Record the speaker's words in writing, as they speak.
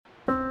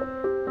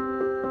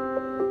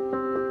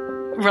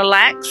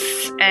relax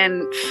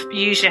and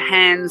use your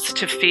hands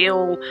to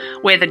feel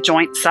where the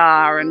joints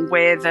are and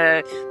where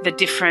the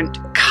different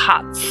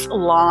cuts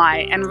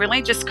lie, and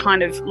really just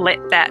kind of let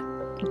that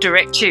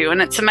direct you.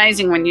 And it's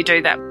amazing when you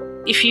do that.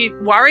 If you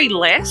worry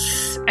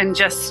less and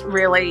just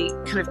really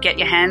kind of get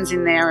your hands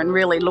in there and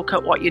really look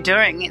at what you're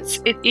doing,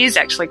 it is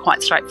actually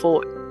quite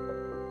straightforward.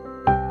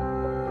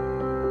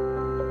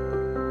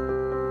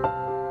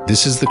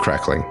 This is The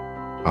Crackling.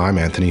 I'm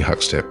Anthony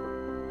Huckstep.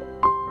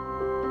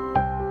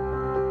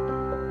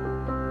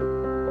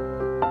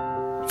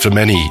 For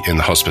many in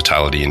the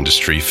hospitality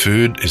industry,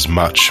 food is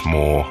much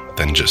more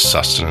than just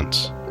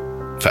sustenance.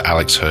 For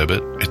Alex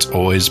Herbert, it's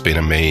always been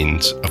a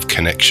means of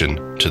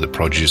connection to the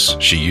produce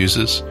she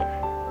uses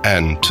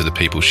and to the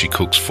people she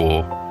cooks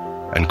for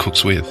and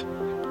cooks with.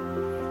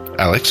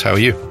 Alex, how are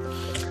you?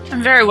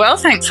 I'm very well,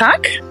 thanks,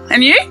 Huck.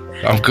 And you?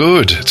 I'm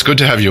good. It's good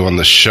to have you on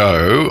the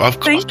show. I've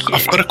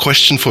got a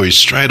question for you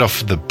straight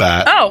off the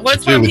bat. Oh,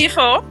 what's what I'm here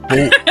for?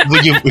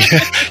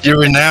 You're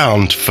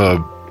renowned for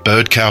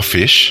bird, cow,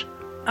 fish.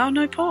 Oh,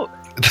 no pork.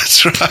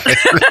 That's right.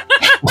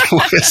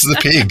 Where's the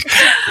pig?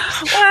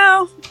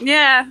 Well,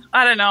 yeah,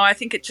 I don't know. I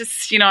think it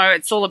just,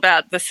 it's all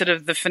about the sort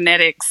of the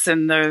phonetics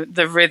and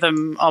the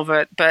rhythm of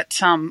it. But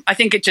I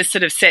think it just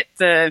sort of set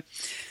the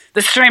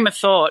stream of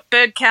thought.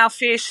 Bird, cow,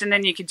 fish, and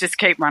then you could just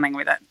keep running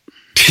with it.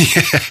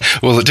 Yeah.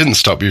 Well, it didn't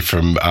stop you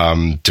from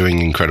doing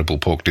incredible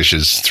pork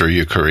dishes through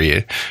your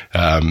career.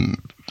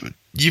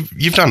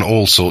 You've done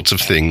all sorts of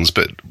things,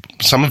 but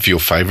some of your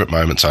favourite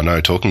moments, I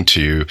know, talking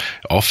to you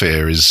off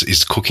air,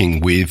 is cooking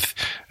with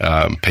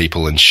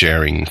people and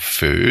sharing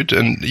food,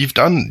 and you've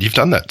done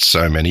that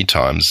so many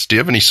times. Do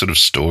you have any sort of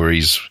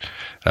stories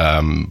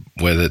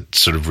where that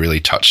sort of really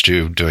touched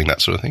you doing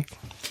that sort of thing?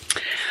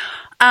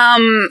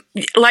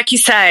 Like you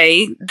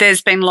say,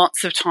 there's been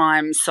lots of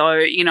times.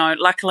 So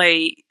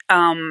luckily.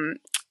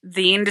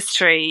 The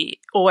industry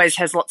always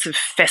has lots of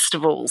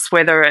festivals,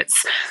 whether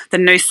it's the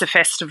Noosa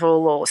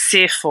Festival or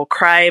SIF or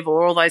Crave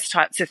or all those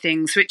types of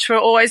things, which were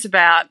always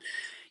about,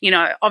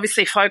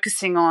 obviously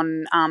focusing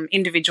on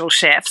individual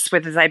chefs,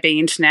 whether they be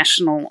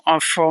international or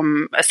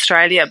from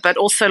Australia, but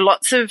also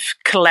lots of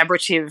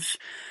collaborative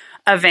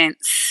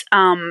events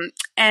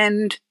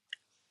and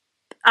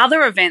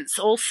other events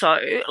also,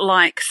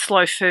 like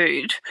Slow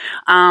Food.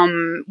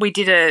 We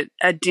did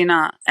a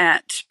dinner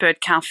at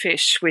Bird Cow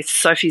Fish with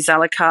Sophie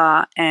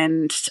Zalakar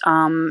and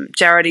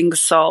Jared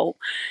Ingersoll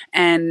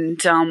and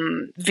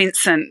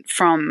Vincent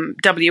from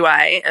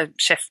WA,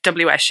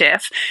 WA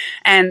chef,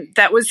 and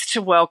that was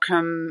to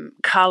welcome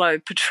Carlo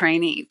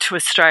Petrini to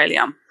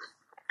Australia.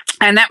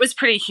 And that was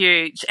pretty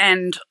huge.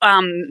 And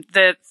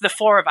the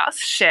four of us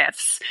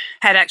chefs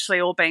had actually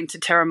all been to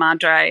Terra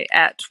Madre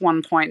at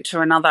one point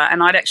or another.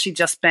 And I'd actually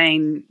just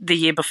been the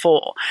year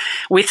before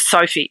with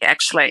Sophie,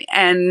 actually.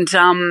 And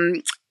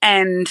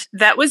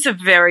that was a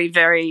very,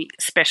 very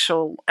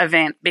special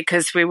event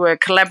because we were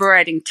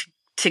collaborating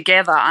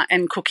together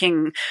and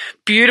cooking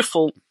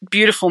beautiful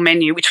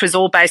menu, which was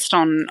all based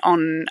on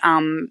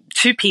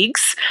two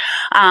pigs.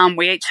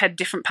 We each had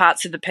different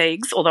parts of the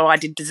pigs, although I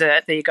did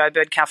dessert. There you go,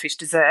 bird, cow, fish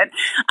dessert.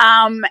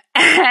 And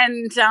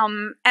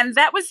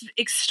that was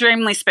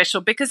extremely special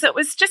because it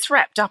was just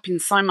wrapped up in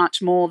so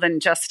much more than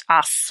just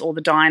us or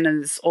the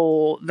diners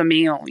or the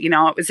meal.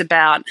 It was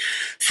about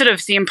sort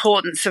of the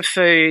importance of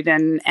food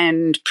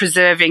and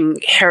preserving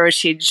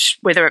heritage,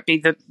 whether it be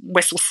the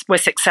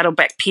Wessex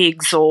Saddleback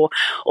pigs or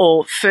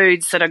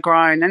foods that are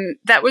grown, and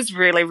that was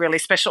really, really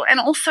special. And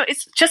also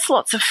it's just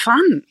lots of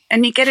fun,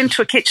 and you get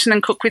into a kitchen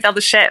and cook with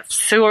other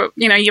chefs who are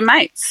your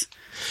mates.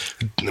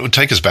 It would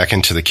take us back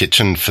into the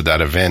kitchen for that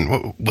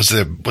event. Was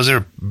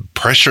there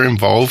pressure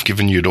involved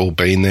given you'd all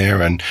been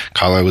there and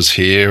Carlo was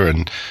here,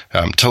 and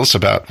tell us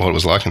about what it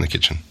was like in the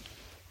kitchen.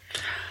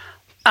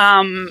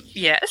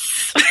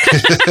 Yes.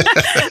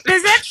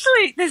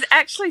 There's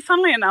actually,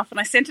 funnily enough, and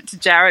I sent it to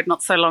Jared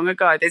not so long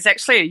ago, there's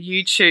actually a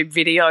YouTube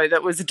video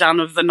that was done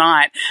of the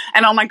night.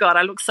 And oh my God,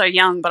 I look so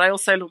young, but I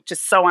also look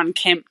just so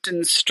unkempt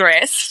and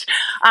stressed.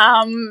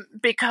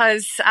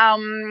 Because,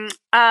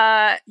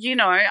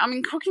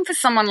 cooking for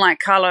someone like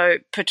Carlo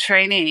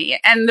Petrini,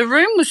 and the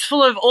room was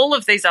full of all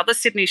of these other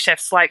Sydney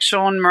chefs like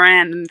Sean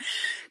Moran and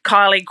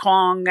Kylie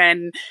Kwong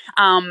and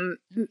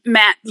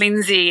Matt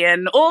Lindsay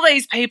and all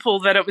these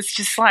people that it was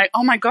just like,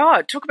 oh my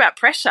God, talk about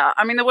pressure.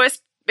 I mean, the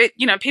worst,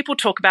 people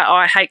talk about, oh,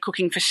 I hate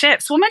cooking for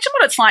chefs. Well, imagine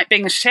what it's like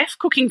being a chef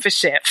cooking for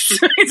chefs.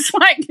 It's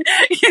like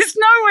there's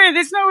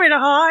nowhere to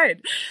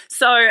hide.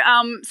 So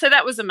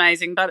that was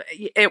amazing, but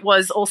it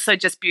was also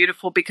just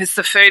beautiful because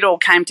the food all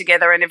came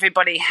together and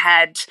everybody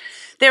had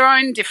their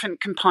own different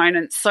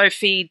components.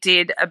 Sophie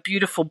did a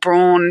beautiful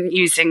brawn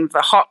using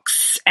the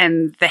hocks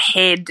and the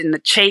head and the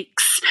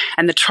cheeks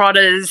and the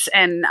trotters,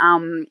 and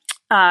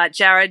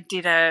Jared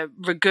did a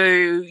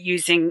ragu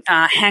using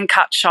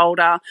hand-cut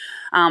shoulder.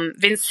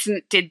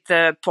 Vincent did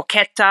the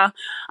porchetta.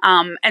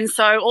 And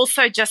so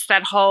also just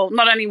that whole,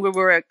 not only we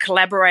were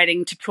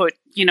collaborating to put,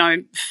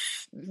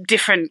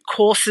 different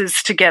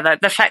courses together,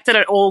 the fact that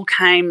it all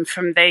came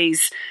from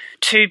these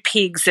two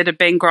pigs that had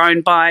been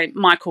grown by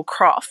Michael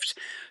Croft,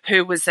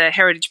 who was a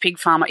heritage pig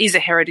farmer, is a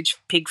heritage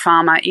pig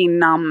farmer in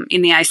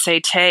the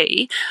ACT,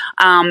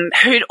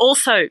 who'd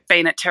also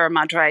been at Terra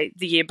Madre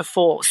the year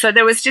before. So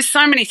there was just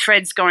so many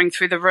threads going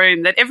through the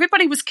room that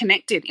everybody was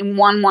connected in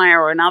one way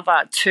or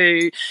another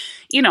to,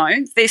 you know,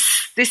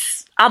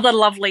 this other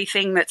lovely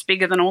thing that's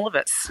bigger than all of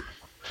us.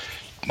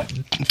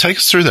 Take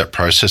us through that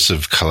process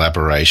of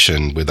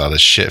collaboration with other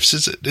chefs.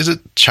 Is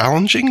it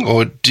challenging,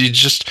 or do you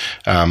just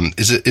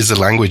is the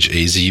language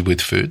easy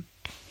with food?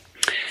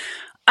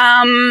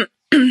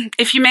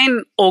 If you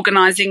mean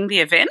organising the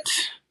event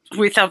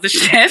with other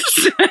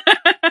chefs,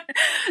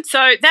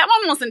 so that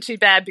one wasn't too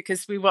bad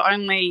because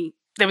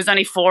there was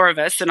only four of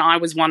us and I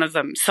was one of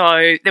them.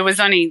 So there was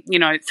only, you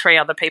know, three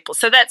other people.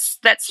 So that's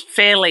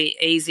fairly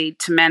easy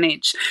to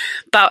manage.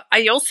 But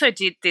I also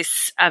did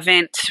this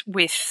event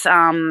with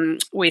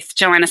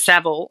Joanna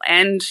Saville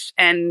and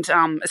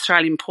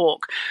Australian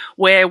Pork,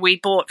 where we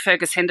brought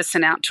Fergus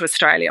Henderson out to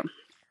Australia.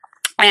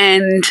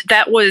 And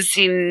that was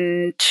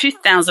in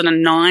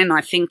 2009,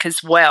 I think,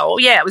 as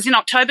well. Yeah, it was in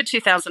October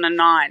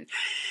 2009.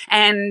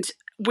 And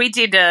we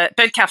did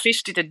Bird Cow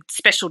Fish did a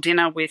special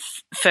dinner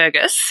with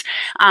Fergus,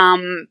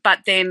 but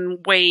then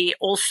we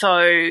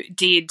also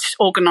did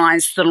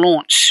organise the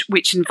launch,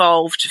 which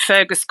involved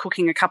Fergus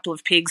cooking a couple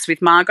of pigs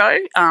with Margot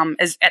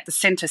as at the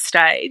centre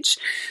stage.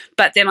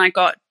 But then I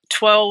got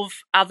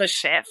 12 other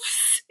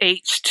chefs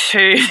each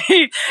to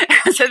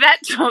so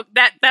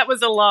that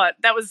was a lot.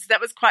 That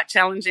was quite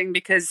challenging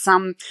because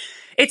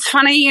it's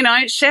funny, you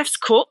know, chefs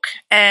cook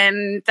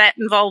and that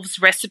involves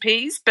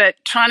recipes, but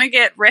trying to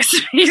get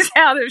recipes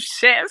out of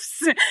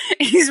chefs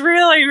is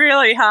really,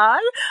 really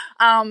hard.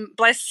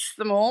 Bless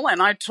them all,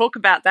 and I talk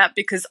about that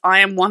because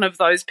I am one of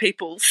those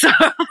people. So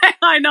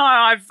I know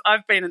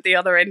I've been at the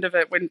other end of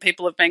it when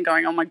people have been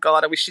going, "Oh my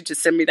God, I wish you'd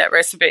just send me that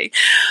recipe."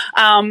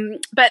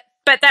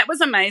 But that was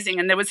amazing,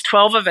 and there was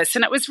 12 of us,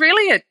 and it was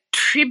really a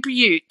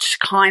tribute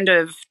kind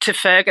of to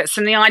Fergus.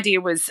 And the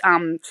idea was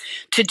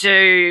to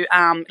do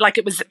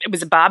it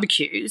was a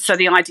barbecue, so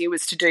the idea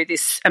was to do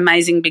this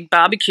amazing big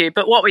barbecue.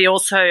 But what we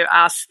also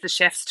asked the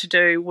chefs to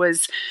do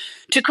was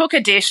to cook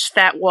a dish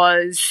that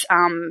was,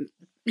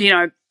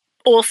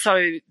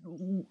 also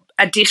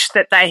a dish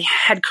that they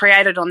had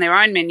created on their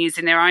own menus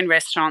in their own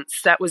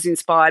restaurants that was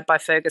inspired by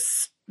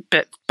Fergus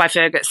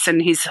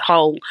and his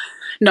whole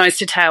nose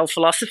to tail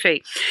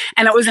philosophy.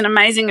 And it was an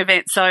amazing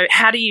event. So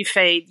how do you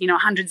feed,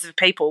 hundreds of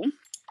people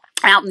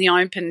out in the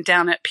open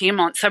down at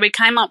Pyrmont? So we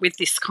came up with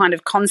this kind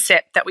of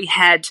concept that we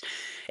had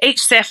each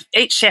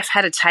chef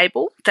had a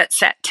table that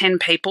sat 10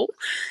 people,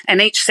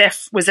 and each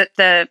chef was at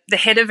the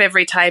head of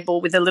every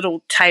table with a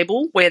little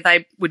table where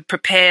they would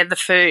prepare the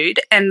food,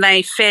 and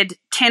they fed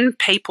 10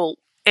 people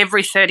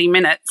every 30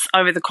 minutes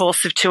over the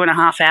course of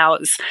 2.5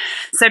 hours.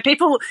 So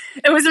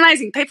it was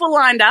amazing. People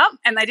lined up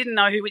and they didn't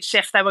know which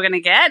chef they were going to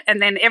get. And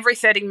then every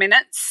 30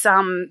 minutes,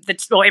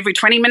 or every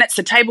 20 minutes,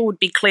 the table would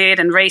be cleared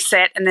and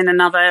reset. And then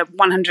another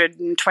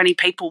 120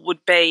 people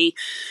would be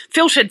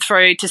filtered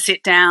through to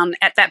sit down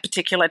at that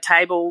particular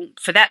table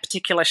for that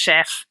particular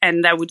chef.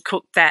 And they would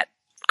cook that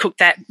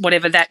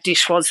whatever that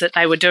dish was that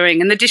they were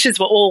doing. And the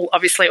dishes were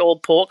obviously all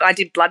pork. I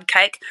did blood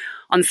cake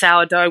on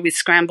sourdough with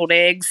scrambled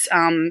eggs.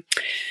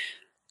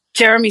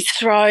 Jeremy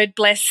Strode,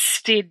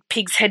 bless, did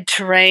pig's head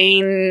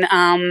terrine.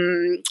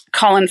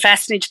 Colin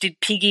Fassnidge did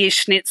pig ear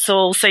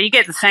schnitzel. So you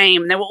get the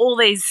theme. There were all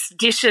these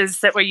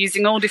dishes that were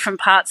using all different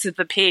parts of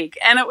the pig,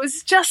 and it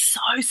was just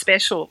so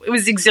special. It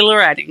was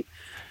exhilarating.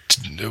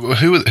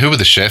 Who were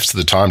the chefs at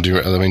the time?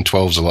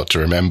 12's a lot to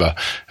remember.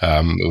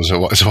 It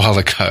was a while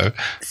ago.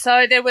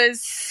 So there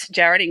was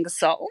Jared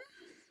Ingersoll,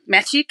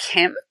 Matthew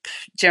Kemp,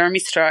 Jeremy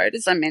Strode,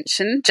 as I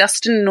mentioned,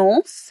 Justin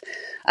North,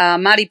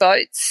 Marty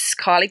Boats,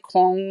 Kylie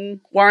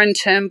Kwong, Warren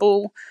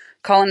Turnbull,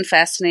 Colin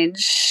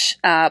Fassnidge,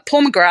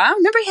 Paul McGrath.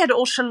 Remember he had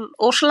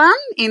Orchelan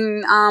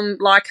in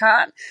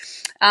Leichhardt,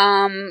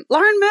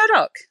 Lauren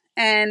Murdoch,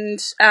 and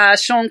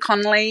Sean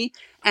Connolly,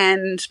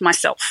 and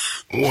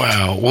myself.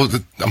 Wow. Well,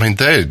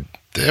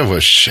 they were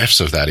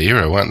chefs of that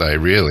era, weren't they,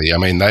 really? I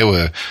mean, they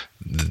were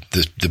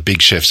the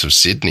big chefs of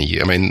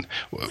Sydney. I mean,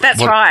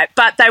 that's right.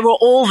 But they were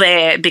all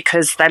there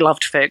because they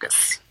loved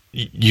Fergus.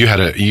 You had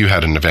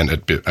an event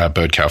at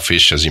Bird Cow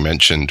Fish, as you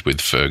mentioned,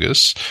 with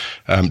Fergus.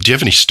 Do you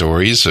have any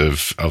stories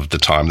of the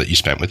time that you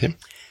spent with him?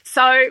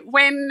 So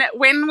when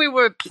we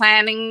were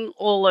planning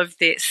all of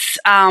this,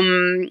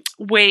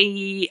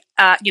 we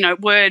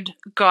word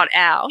got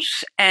out,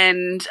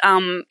 and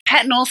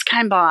Pat North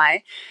came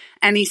by.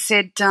 And he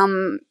said,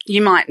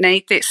 you might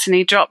need this. And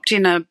he dropped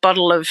in a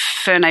bottle of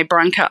Fernet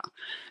Branca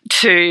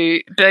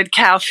to Bird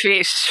Cow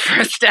Fish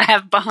for us to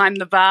have behind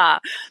the bar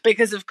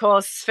because, of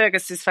course,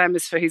 Fergus is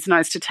famous for his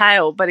nose to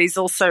tail, but he's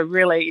also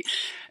really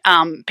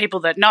people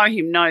that know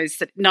him know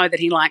that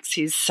he likes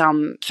his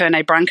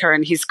Fernet Branca,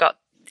 and he's got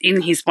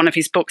in one of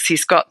his books,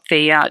 he's got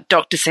the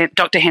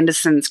Dr.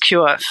 Henderson's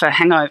cure for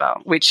hangover,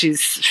 which is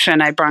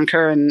Fernet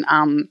Branca and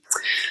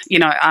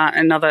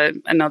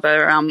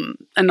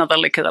another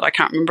liquor that I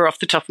can't remember off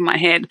the top of my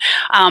head.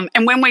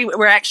 And when we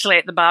were actually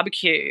at the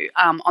barbecue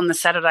on the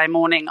Saturday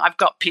morning, I've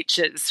got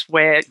pictures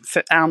where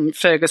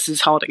Fergus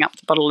is holding up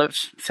the bottle of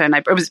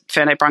Fernet. It was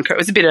Fernet Branca. It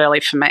was a bit early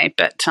for me,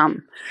 but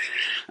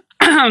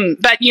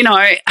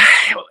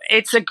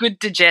it's a good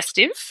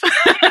digestive.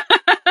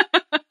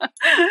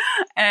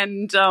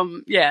 And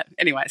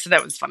anyway, so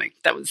that was funny.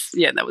 That was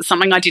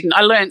something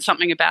I learned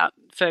something about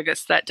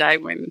Fergus that day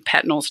when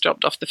Pat North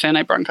dropped off the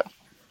Fernet Branca.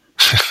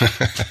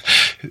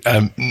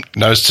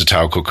 Nose to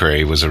tail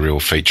cookery was a real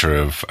feature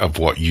of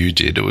what you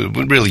did. It was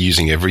really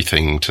using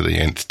everything to the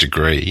nth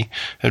degree.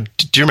 Do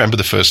you remember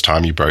the first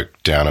time you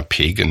broke down a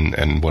pig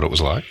and what it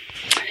was like?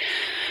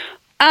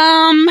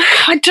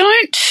 I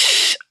don't.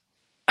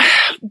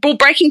 Well,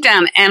 breaking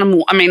down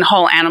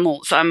whole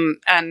animals. And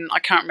I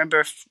can't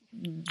remember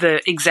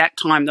the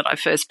exact time that I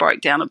first broke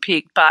down a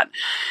pig, but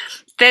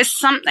there's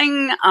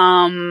something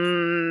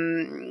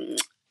kind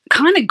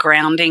of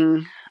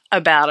grounding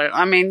about it.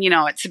 I mean,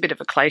 it's a bit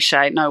of a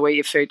cliche, know where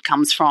your food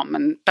comes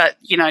from, but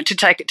to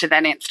take it to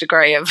that nth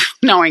degree of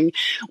knowing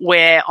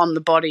where on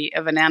the body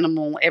of an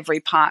animal every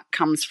part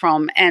comes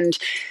from and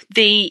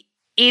the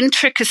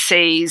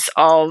intricacies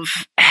of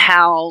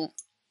how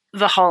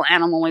the whole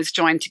animal is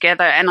joined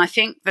together. And I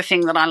think the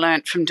thing that I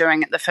learned from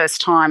doing it the first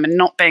time and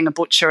not being a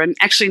butcher and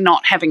actually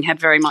not having had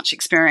very much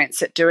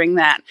experience at doing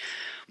that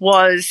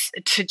was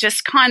to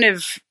just kind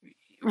of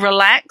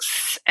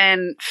relax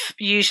and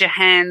use your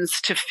hands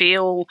to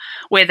feel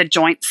where the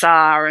joints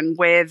are and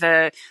where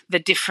the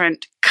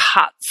different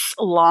cuts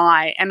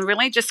lie and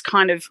really just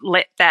kind of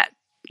let that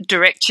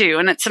direct you.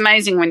 And it's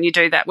amazing when you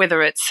do that,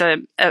 whether it's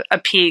a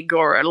pig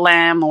or a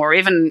lamb or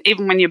even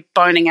when you're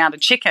boning out a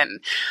chicken.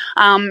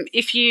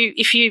 If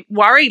you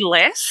worry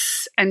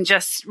less and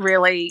just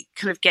really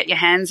kind of get your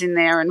hands in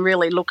there and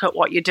really look at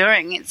what you're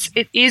doing,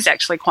 it is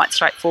actually quite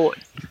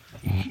straightforward.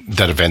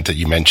 That event that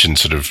you mentioned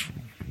sort of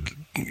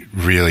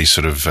really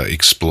sort of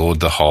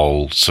explored the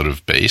whole sort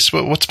of beast.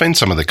 What's been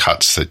some of the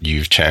cuts that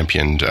you've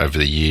championed over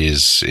the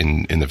years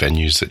in the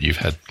venues that you've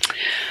had?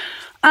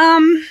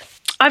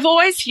 I've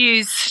always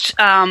used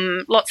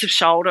lots of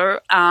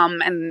shoulder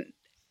and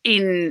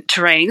in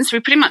terrines. We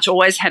pretty much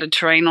always had a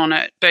terrine on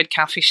at Bird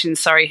Cowfish in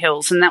Surrey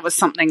Hills, and that was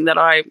something that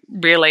I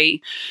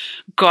really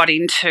got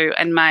into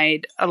and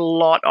made a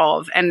lot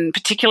of, and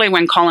particularly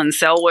when Colin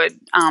Selwood,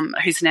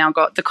 who's now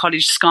got the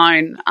Cottage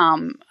Scone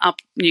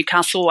up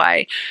Newcastle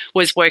way,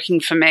 was working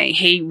for me.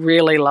 He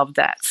really loved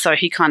that. So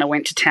he kind of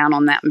went to town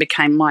on that and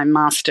became my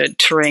master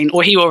terrine,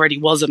 or he already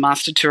was a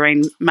master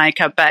terrine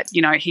maker, but,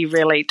 he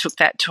really took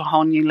that to a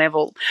whole new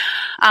level.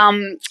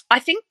 I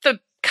think the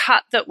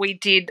cut that we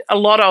did a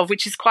lot of,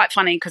 which is quite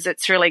funny because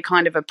it's really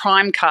kind of a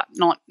prime cut,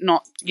 not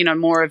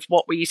more of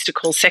what we used to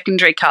call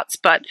secondary cuts,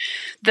 but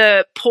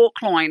the pork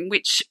loin,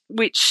 which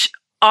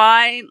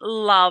I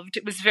loved.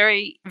 It was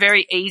very,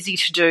 very easy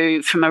to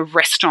do from a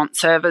restaurant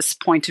service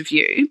point of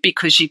view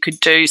because you could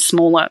do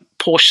smaller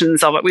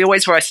portions of it. We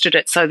always roasted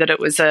it so that it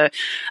was a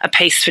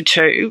piece for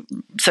two,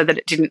 so that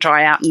it didn't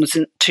dry out and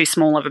wasn't too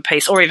small of a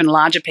piece, or even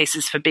larger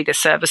pieces for bigger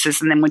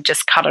services, and then we'd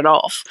just cut it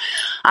off.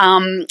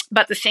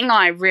 But the thing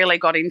I really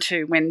got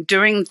into when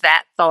doing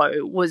that,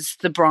 though, was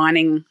the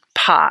brining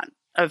part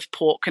of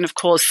pork. And, of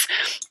course,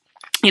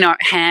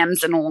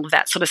 hams and all of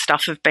that sort of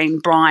stuff have been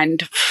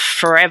brined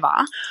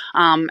forever,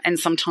 and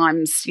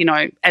sometimes,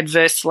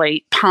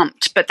 adversely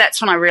pumped. But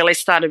that's when I really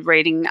started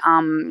reading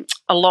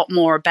a lot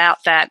more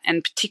about that,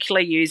 and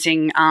particularly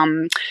using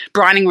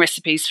brining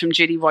recipes from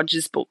Judy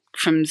Rogers' book,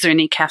 From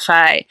Zuni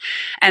Cafe.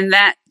 And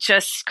that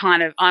just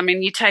kind of,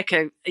 you take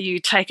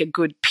a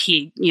good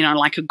pig,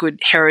 like a good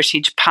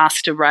heritage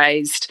pasture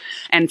raised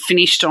and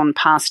finished on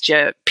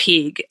pasture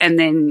pig, and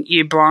then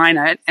you brine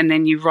it and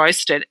then you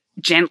roast it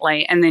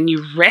gently and then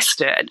you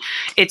rest it.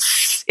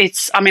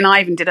 I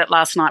even did it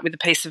last night with a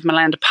piece of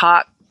Malanda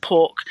Park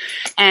pork,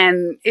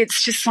 and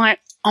it's just like,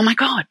 oh my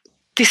God,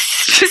 this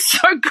is just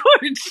so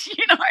good,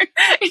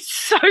 it's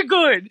so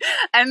good.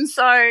 And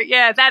so,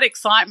 that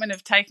excitement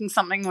of taking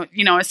something,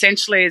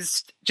 essentially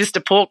is just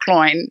a pork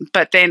loin,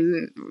 but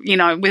then,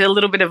 with a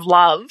little bit of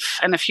love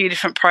and a few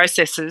different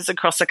processes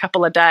across a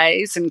couple of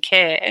days and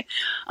care,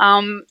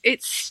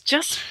 it's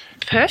just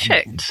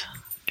perfect.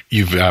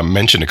 You've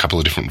mentioned a couple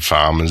of different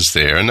farmers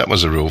there, and that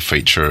was a real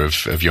feature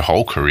of your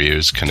whole career,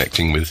 is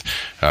connecting with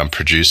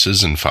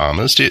producers and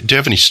farmers. Do you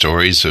have any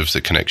stories of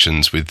the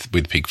connections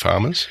with pig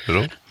farmers at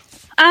all?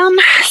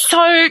 So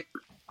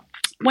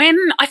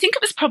I think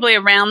it was probably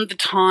around the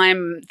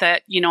time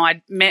that,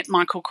 I'd met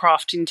Michael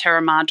Croft in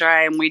Terra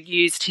Madre, and we'd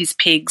used his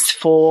pigs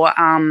for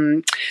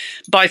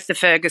both the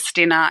Fergus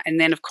dinner and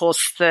then, of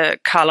course, the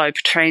Carlo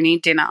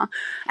Petrini dinner.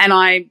 And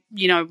I,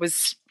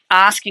 was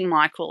asking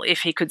Michael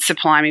if he could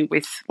supply me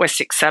with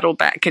Wessex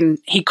Saddleback, and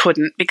he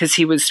couldn't because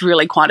he was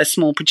really quite a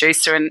small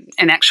producer, and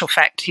in actual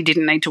fact he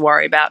didn't need to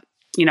worry about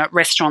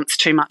restaurants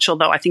too much,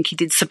 although I think he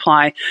did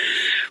supply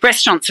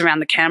restaurants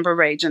around the Canberra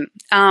region.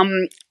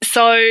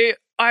 So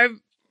I,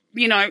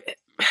 you know,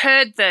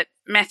 heard that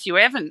Matthew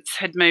Evans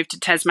had moved to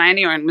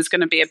Tasmania and was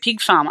going to be a pig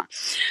farmer.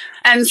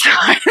 And so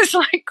I was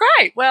like,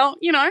 great, well,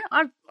 you know,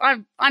 I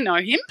know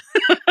him.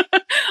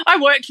 I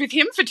worked with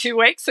him for 2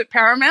 weeks at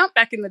Paramount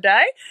back in the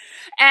day.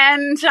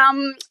 And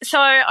so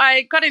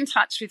I got in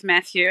touch with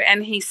Matthew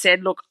and he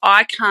said, look,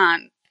 I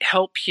can't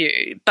help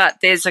you, but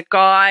there's a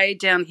guy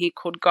down here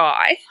called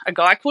Guy,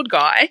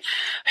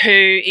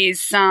 who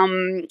is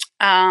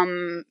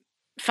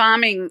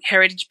farming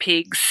heritage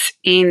pigs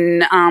in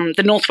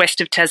the northwest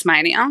of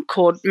Tasmania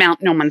called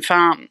Mount Norman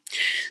Farm.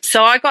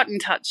 So I got in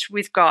touch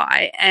with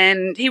Guy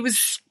and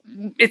it's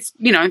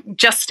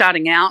just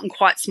starting out and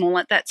quite small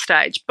at that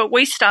stage, but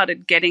we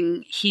started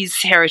getting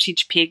his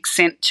heritage pigs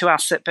sent to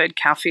us at Bird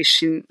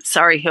Cowfish in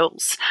Surrey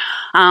Hills.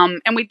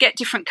 And we'd get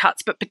different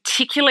cuts, but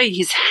particularly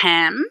his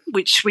ham,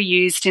 which we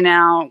used in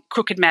our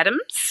Crooked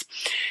Madams.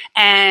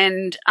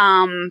 And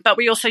but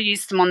we also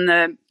used them on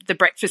the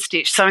breakfast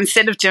dish. So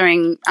instead of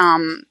doing,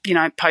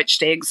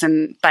 poached eggs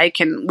and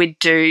bacon, we'd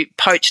do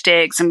poached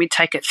eggs and we'd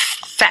take a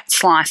fat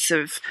slice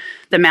of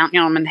the Mount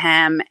Norman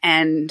ham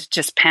and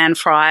just pan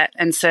fry it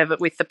and serve it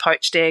with the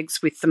poached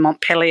eggs with the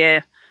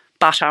Montpellier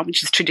butter,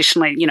 which is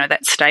traditionally,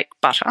 that steak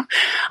butter,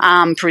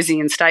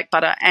 Parisian steak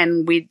butter,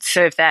 and we'd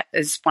serve that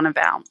as one of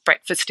our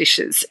breakfast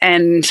dishes.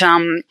 And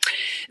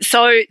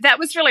so that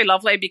was really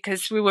lovely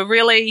because we were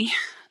really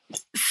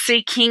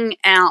seeking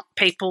out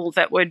people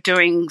that were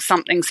doing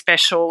something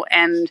special,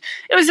 and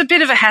it was a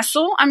bit of a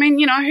hassle. I mean,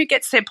 who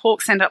gets their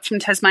pork sent up from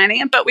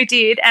Tasmania? But we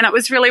did, and it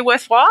was really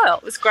worthwhile.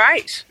 It was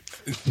great.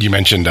 You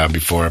mentioned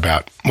before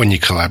about when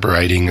you're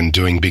collaborating and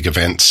doing big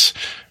events,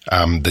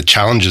 the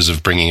challenges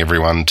of bringing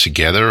everyone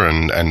together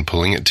and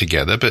pulling it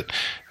together. But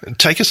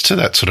take us to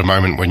that sort of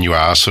moment when you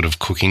are sort of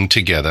cooking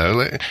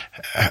together.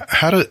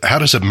 How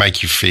does it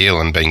make you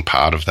feel in being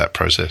part of that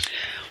process?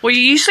 Well,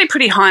 you're usually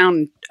pretty high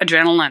on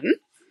adrenaline,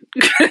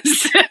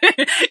 because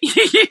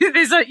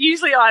there's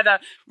usually either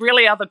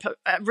really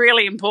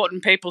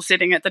important people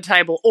sitting at the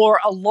table or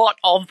a lot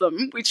of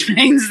them, which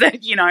means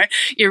that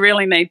you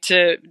really need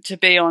to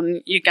be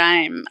on your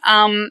game.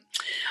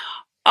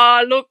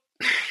 Look,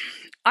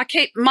 I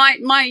keep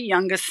my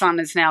youngest son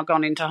has now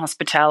gone into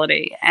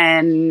hospitality,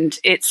 and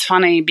it's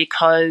funny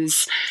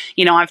because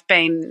I've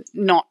been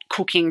not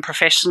cooking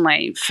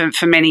professionally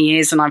for many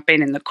years, and I've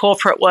been in the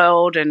corporate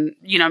world and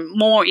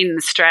more in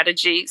the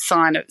strategy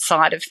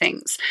side of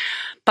things.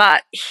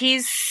 But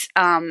he's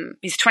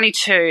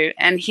 22,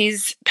 and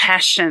his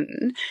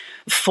passion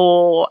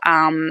for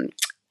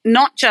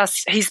not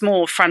just, he's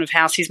more front of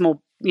house, he's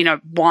more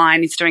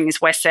wine, he's doing his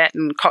Wesset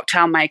and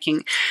cocktail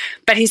making,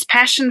 but his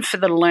passion for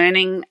the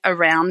learning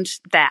around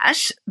that,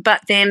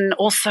 but then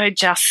also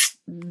just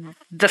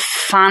the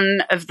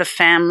fun of the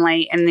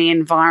family and the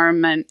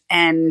environment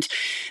and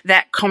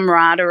that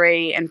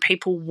camaraderie and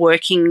people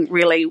working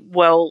really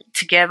well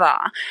together.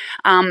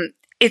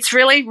 It's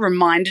really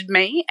reminded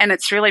me, and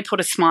it's really put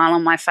a smile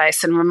on my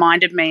face and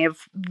reminded me of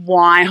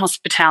why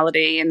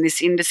hospitality in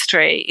this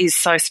industry is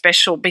so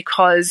special,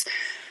 because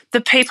the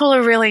people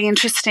are really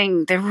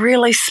interesting. They're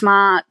really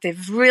smart. They're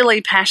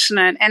really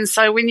passionate. And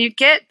so when you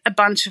get a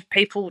bunch of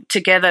people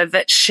together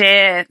that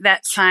share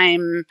that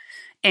same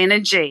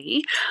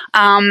energy,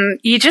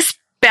 you just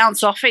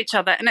bounce off each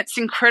other, and it's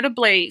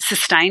incredibly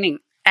sustaining,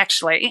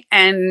 actually,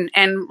 and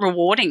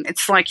rewarding.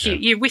 It's like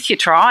you're with your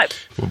tribe.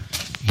 Well,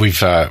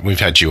 we've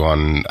had you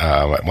on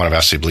one of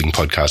our sibling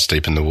podcasts,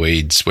 Deep in the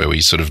Weeds, where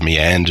we sort of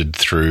meandered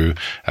through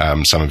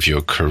some of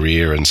your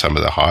career and some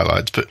of the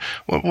highlights. But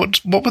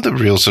what were the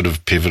real sort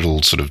of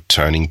pivotal sort of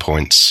turning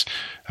points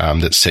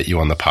that set you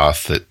on the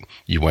path that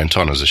you went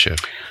on as a chef?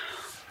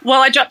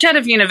 Well, I dropped out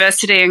of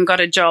university and got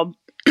a job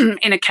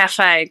in a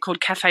cafe called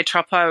Cafe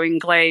Troppo in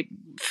Glebe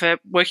for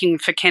working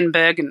for Ken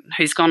Bergen,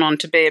 who's gone on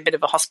to be a bit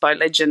of a hospo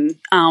legend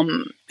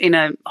in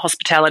a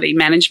hospitality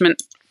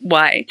management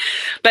way.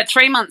 But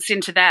 3 months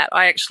into that,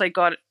 I actually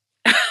got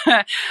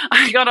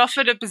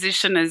offered a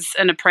position as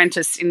an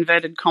apprentice,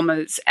 inverted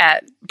commas,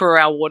 at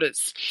Burrell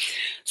Waters.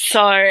 So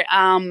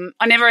I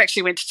never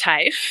actually went to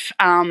TAFE,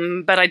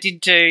 but I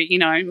did do,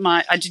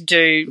 I did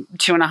do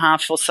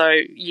 2.5 or so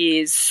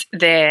years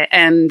there,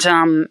 and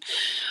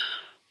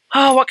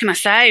what can I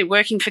say?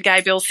 Working for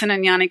Gabe Bilson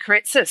and Yanni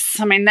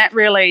Karitsis. I mean, that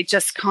really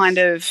just kind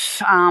of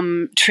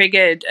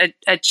triggered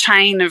a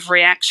chain of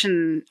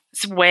reactions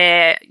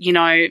where,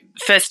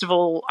 first of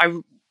all,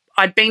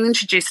 I'd been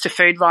introduced to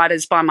food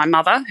writers by my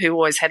mother, who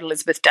always had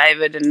Elizabeth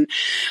David and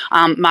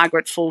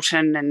Margaret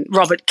Fulton and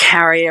Robert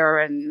Carrier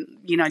and,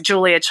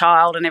 Julia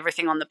Child and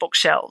everything on the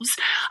bookshelves.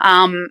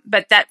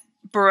 But that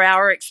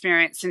Borough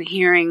experience and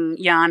hearing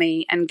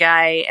Yanni and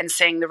Gay and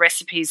seeing the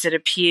recipes that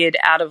appeared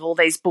out of all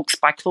these books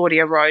by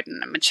Claudia Roden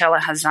and Michela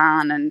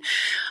Hazan, and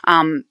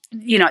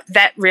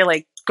that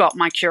really got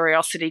my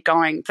curiosity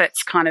going.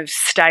 That's kind of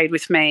stayed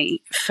with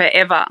me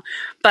forever.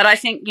 But I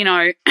think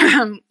when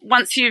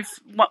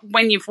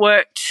you've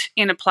worked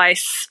in a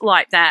place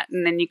like that,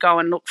 and then you go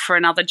and look for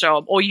another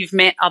job, or you've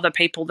met other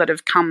people that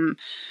have come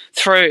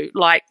through,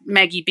 like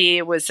Maggie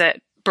Beer was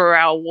at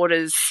Burrell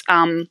Waters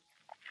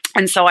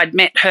And so I'd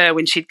met her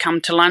when she'd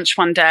come to lunch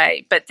one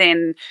day, but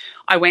then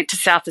I went to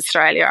South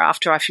Australia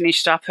after I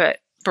finished up at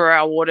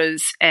Burrell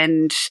Waters,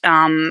 and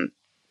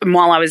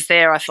while I was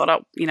there, I thought,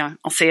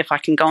 I'll see if I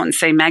can go and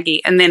see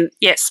Maggie. And then,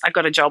 yes, I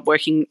got a job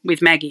working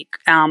with Maggie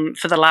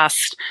for the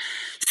last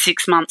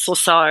 6 months or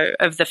so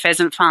of the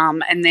pheasant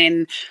farm. And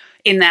then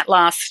in that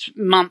last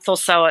month or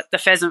so at the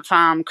pheasant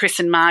farm, Chris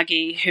and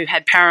Margie, who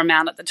had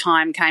Paramount at the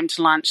time, came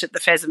to lunch at the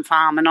pheasant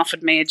farm and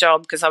offered me a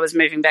job because I was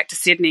moving back to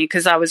Sydney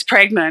because I was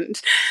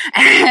pregnant.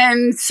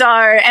 And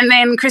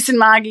then Chris and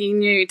Margie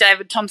knew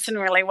David Thompson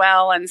really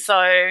well. And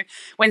so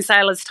when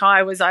Sailor's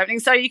Tie was opening,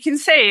 so you can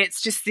see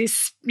it's just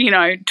this,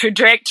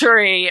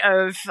 trajectory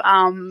of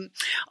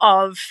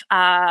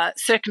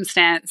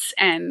circumstance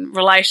and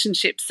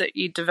relationships that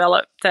you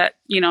develop that,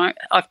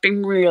 I've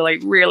been really,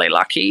 really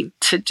lucky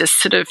to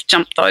just sort of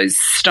jump those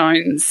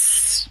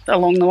stones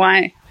along the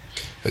way.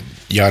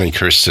 Yanni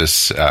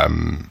Christus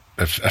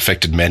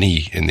affected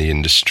many in the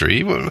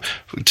industry. Well,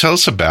 tell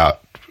us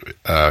about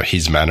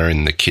his manner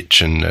in the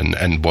kitchen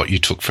and what you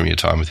took from your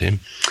time with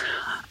him.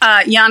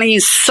 Yanni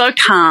is so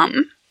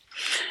calm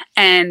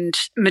and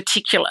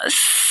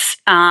meticulous,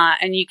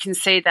 and you can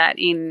see that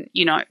in,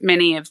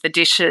 many of the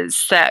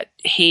dishes that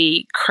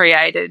he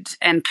created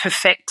and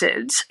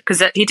perfected,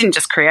 because he didn't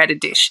just create a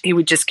dish, he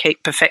would just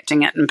keep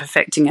perfecting it. And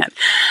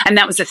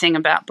that was the thing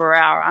about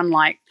Burrell.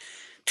 Unlike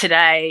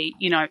today,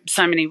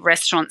 so many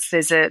restaurants,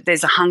 there's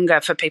a hunger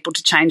for people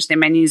to change their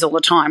menus all the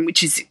time,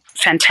 which is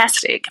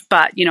fantastic.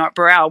 But, at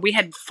Burrell, we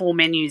had 4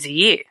 menus a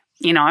year.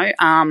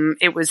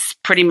 It was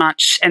pretty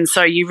much, and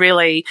so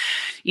I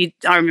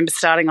remember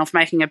starting off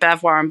making a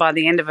Bavarois, and by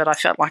the end of it, I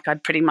felt like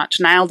I'd pretty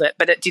much nailed it,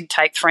 but it did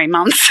take 3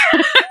 months.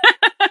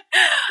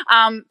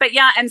 But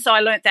yeah, and so I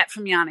learnt that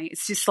from Yanni.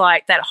 It's just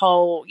like that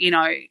whole,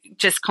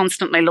 just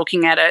constantly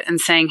looking at it and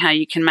seeing how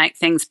you can make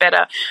things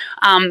better.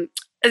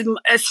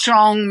 A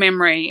strong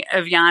memory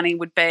of Yanni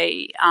would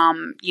be,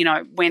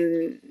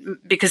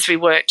 because we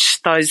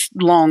worked those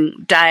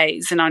long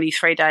days and only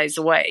 3 days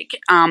a week,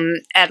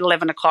 at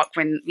 11 o'clock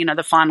when,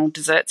 the final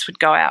desserts would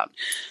go out,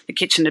 the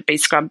kitchen would be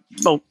scrubbed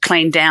or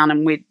cleaned down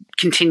and we'd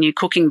continue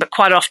cooking. But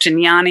quite often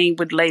Yanni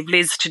would leave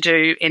Liz to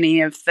do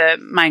any of the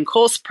main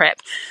course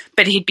prep,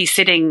 but he'd be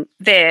sitting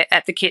there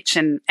at the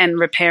kitchen and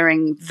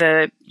repairing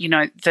the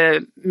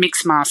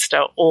mix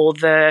master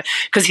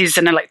because he's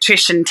an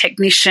electrician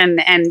technician,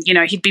 and,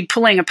 he'd be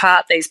pulling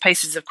apart these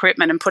pieces of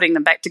equipment and putting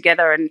them back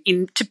together and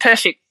into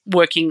perfect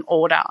working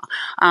order.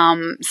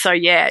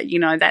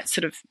 That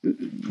sort of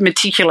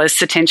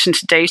meticulous attention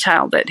to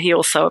detail that he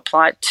also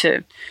applied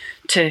to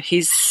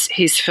his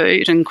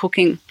food and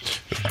cooking.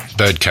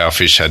 Bird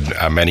Cowfish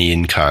had many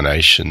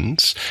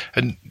incarnations,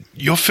 and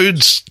your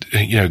food's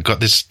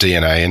got this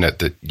DNA in it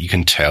that you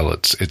can tell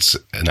it's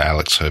an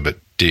Alex Herbert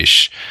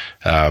dish,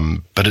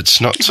 but it's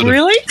not sort of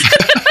really.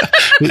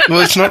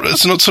 Well, it's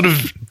not sort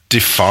of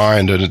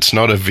defined, and it's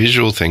not a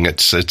visual thing.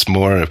 It's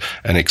more of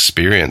an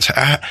experience.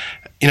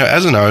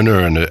 As an owner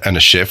and a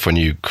chef, when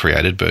you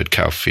created Bird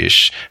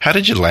Cowfish, how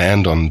did you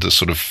land on the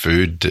sort of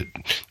food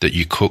that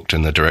you cooked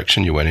and the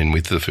direction you went in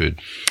with the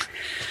food?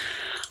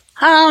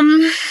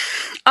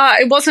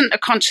 It wasn't a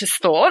conscious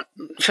thought,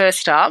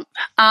 first up.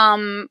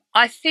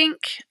 I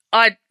think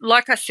I'd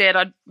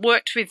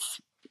worked with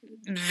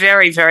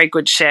very, very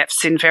good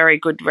chefs in very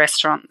good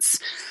restaurants.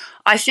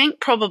 I think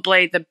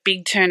probably the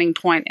big turning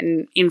point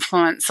and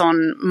influence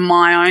on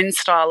my own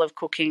style of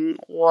cooking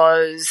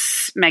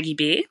was Maggie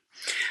Beer.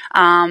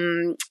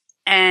 I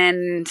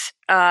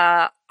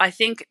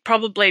think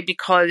probably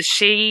because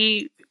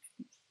she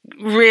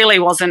really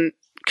wasn't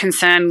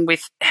concerned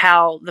with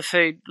how the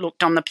food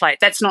looked on the plate.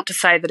 That's not to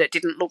say that it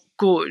didn't look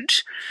good,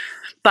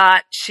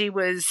 but she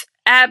was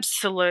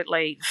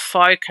absolutely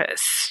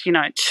focused,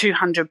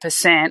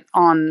 200%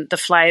 on the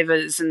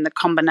flavours and the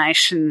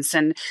combinations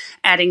and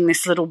adding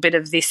this little bit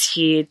of this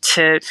here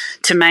to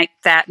make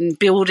that and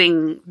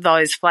building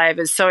those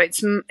flavours. So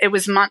it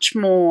was much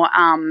more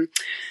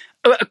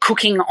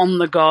cooking on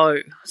the go,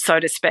 so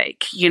to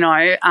speak.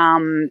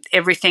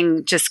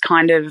 Everything just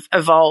kind of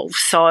evolved.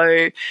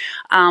 So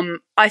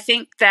I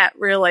think that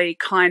really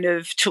kind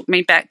of took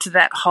me back to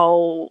that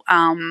whole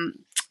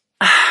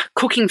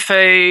cooking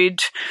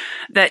food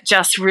that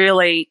just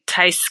really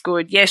tastes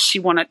good. Yes,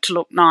 you want it to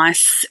look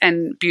nice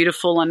and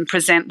beautiful and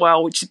present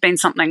well, which has been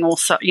something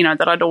also,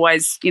 that I'd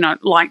always,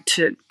 liked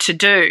to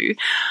do.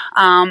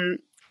 And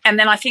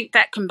then I think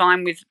that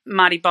combined with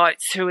Marty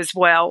Boats, who as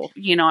well,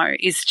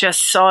 is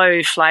just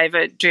so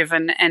flavour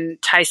driven and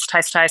taste.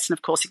 And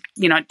of course,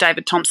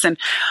 David Thompson.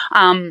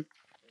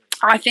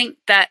 I think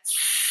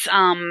that's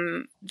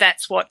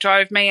what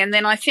drove me. And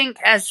then I think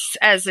as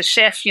a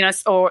chef,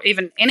 or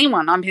even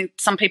anyone, I mean,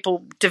 some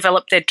people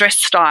develop their dress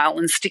style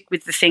and stick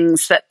with the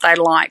things that they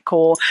like,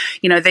 or,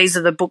 these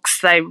are the books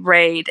they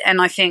read.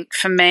 And I think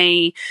for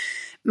me,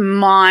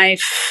 my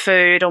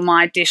food or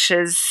my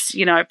dishes,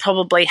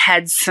 probably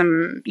had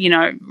some,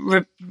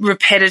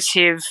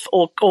 repetitive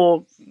or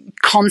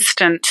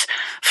constant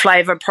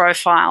flavour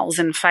profiles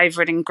and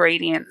favourite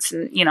ingredients,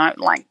 and,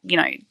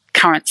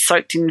 currants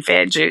soaked in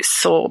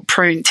verjuice or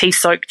tea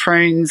soaked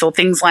prunes or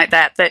things like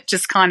that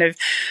just kind of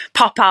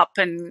pop up,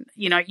 and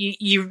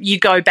you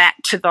go back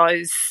to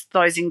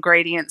those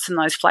ingredients and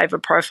those flavour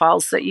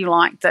profiles that you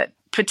like that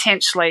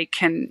potentially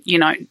can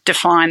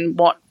define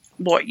what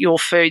your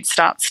food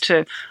starts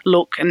to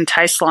look and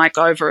taste like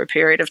over a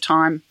period of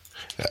time.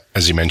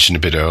 As you mentioned a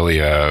bit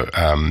earlier,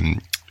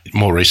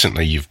 more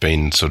recently you've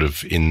been sort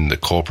of in the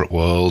corporate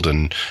world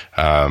and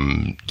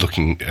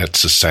looking at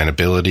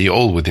sustainability,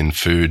 all within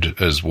food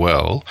as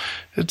well.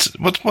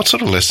 What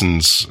sort of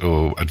lessons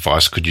or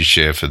advice could you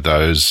share for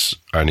those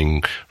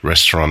owning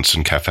restaurants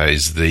and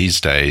cafes these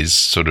days,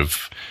 sort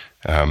of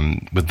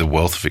with the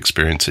wealth of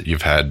experience that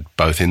you've had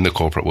both in the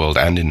corporate world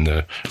and in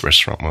the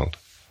restaurant world?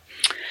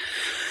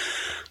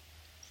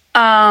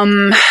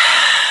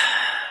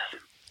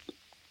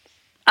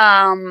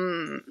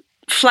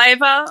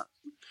 Flavour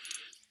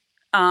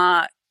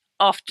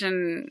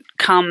often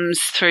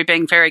comes through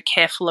being very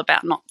careful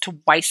about not to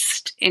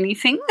waste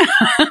anything.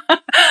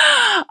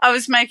 I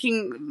was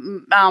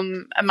making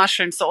a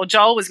mushroom sauce, or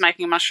Joel was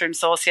making a mushroom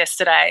sauce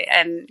yesterday,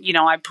 and,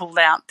 I pulled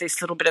out this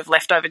little bit of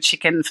leftover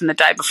chicken from the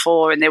day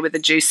before, and there were the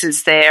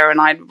juices there,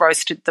 and I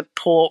roasted the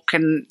pork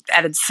and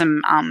added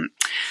some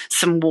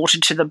water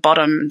to the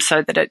bottom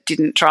so that it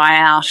didn't dry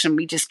out, and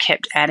we just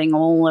kept adding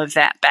all of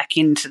that back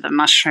into the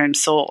mushroom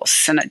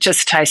sauce, and it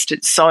just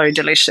tasted so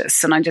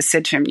delicious. And I just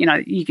said to him,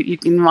 you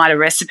can write a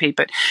recipe,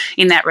 but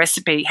in that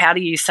recipe, how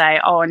do you say,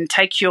 and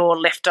take your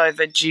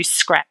leftover juice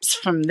scraps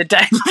from the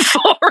day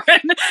before,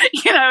 and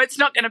it's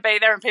not going to be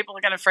there and people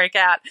are going to freak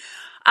out.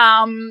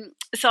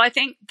 So I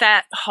think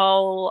that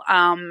whole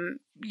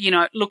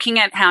looking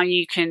at how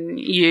you can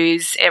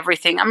use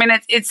everything, I mean,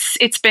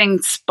 it's being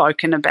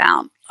spoken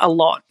about a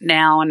lot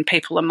now and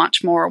people are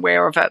much more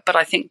aware of it, but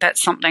I think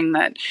that's something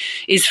that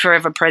is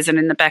forever present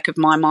in the back of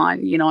my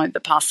mind.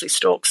 The parsley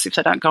stalks, if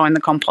they don't go in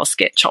the compost,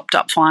 get chopped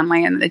up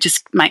finely, and they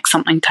just make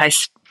something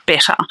taste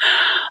better.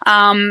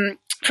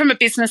 From a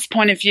business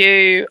point of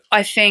view,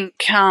 I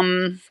think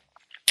from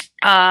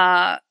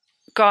a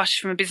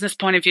business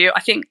point of view, I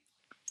think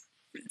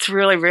it's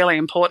really, really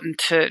important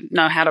to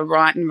know how to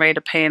write and read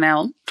a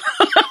P&L.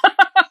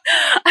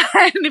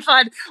 And if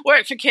I'd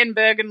worked for Ken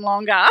Bergen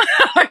longer, I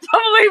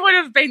probably would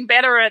have been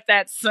better at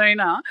that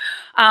sooner.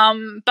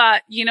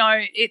 But,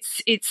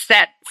 it's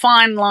that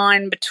fine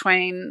line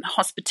between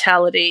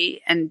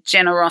hospitality and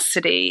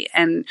generosity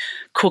and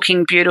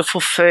cooking beautiful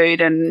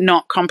food and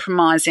not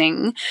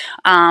compromising,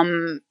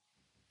 and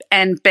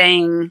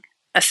being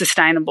a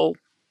sustainable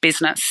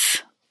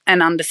business,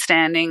 and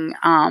understanding,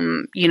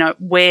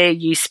 where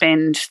you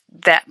spend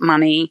that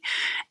money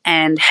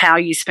and how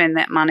you spend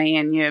that money,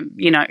 and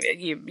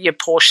your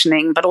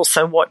portioning, but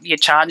also what you're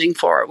charging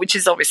for it, which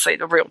is obviously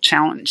the real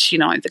challenge.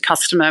 What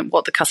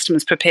the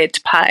customer's prepared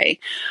to pay.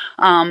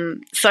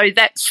 So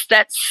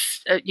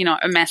that's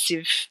a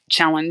massive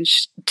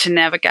challenge to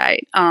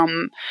navigate.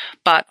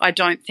 But I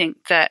don't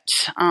think that.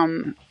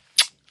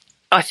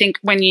 I think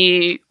when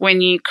you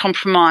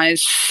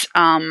compromise,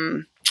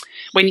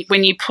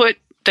 when you put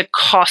the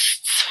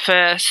costs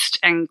first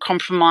and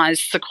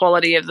compromise the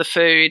quality of the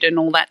food and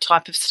all that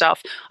type of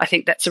stuff, I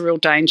think that's a real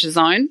danger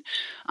zone,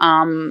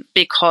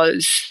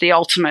 because the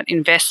ultimate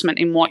investment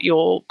in what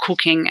you're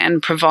cooking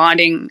and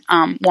providing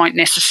won't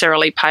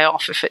necessarily pay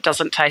off if it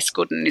doesn't taste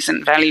good and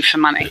isn't value for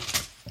money.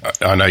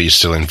 I know you're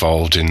still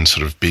involved in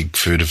sort of big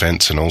food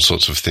events and all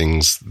sorts of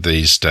things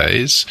these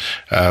days,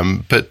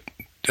 but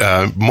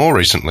more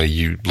recently,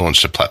 you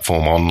launched a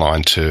platform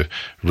online to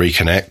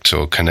reconnect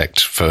or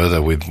connect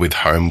further with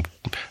home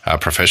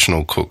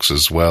professional cooks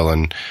as well,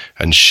 and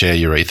share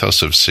your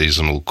ethos of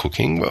seasonal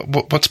cooking.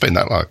 What's been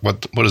that like?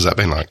 What has that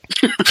been like?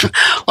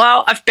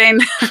 Well, I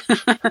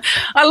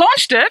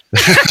launched it.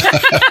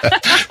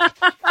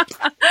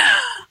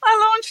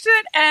 I launched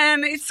it,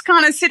 and it's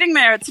kind of sitting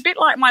there. It's a bit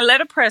like my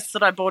letterpress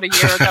that I bought a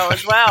year ago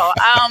as well.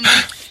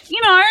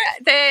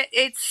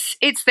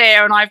 It's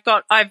there, and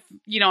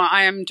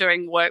I am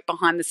doing work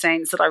behind the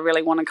scenes that I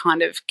really want to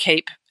kind of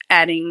keep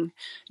adding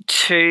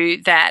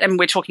to that. And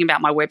we're talking about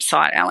my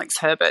website, Alex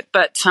Herbert.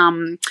 But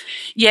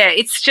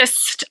it's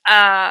just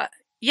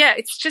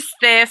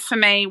there for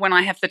me when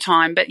I have the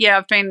time. But yeah,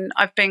 I've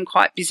been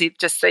quite busy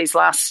just these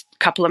last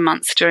couple of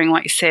months doing,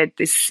 like you said,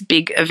 this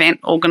big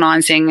event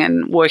organising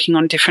and working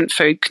on different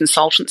food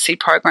consultancy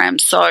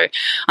programs. So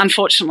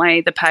unfortunately,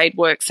 the paid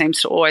work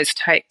seems to always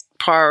take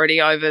priority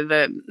over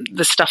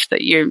the stuff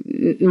that you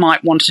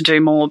might want to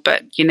do more,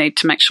 but you need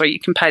to make sure you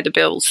can pay the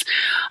bills.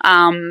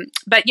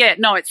 But yeah,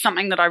 no, it's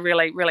something that I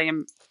really, really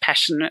am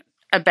passionate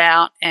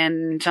about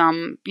and,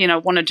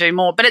 want to do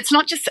more. But it's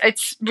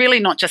really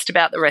not just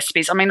about the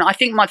recipes. I mean, I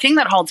think my thing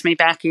that holds me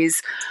back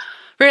is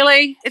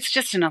Really, it's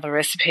just another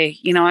recipe.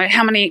 You know,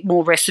 how many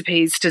more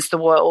recipes does the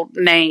world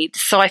need?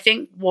 So I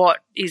think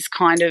what is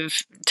kind of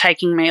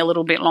taking me a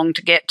little bit long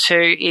to get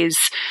to is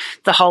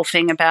the whole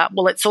thing about,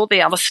 well, it's all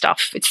the other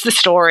stuff. It's the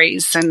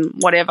stories and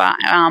whatever.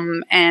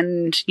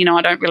 And, you know,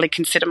 I don't really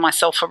consider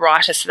myself a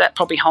writer, so that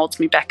probably holds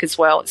me back as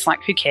well. It's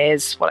like, who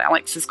cares what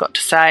Alex has got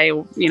to say,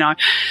 or, you know.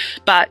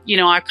 But, you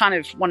know, I kind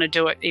of want to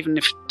do it even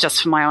if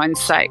just for my own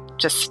sake,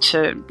 just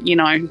to, you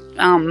know,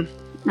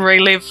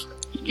 relive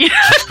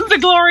the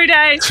glory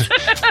days.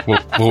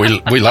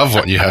 well, we love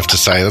what you have to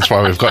say. That's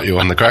why we've got you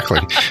on The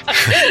Crackling.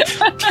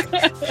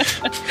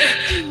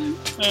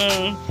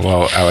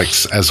 Well,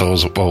 Alex, as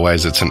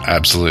always, it's an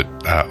absolute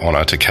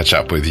honour to catch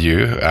up with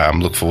you.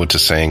 Look forward to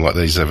seeing what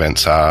these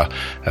events are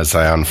as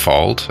they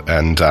unfold,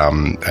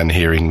 and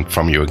hearing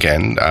from you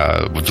again.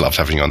 We'd love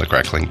having you on The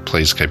Crackling.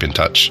 Please keep in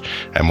touch,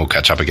 and we'll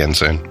catch up again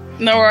soon.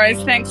 No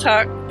worries. Thanks,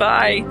 Huck.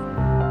 Bye.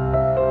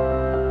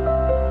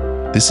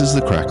 This is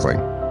The Crackling,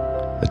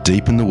 a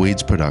Deep in the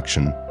Weeds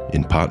production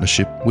in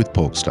partnership with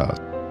Porkstars.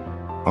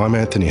 I'm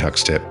Anthony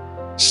Huckstep.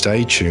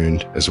 Stay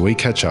tuned as we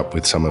catch up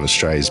with some of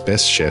Australia's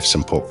best chefs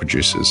and pork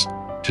producers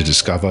to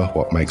discover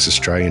what makes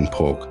Australian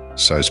pork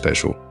so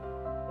special.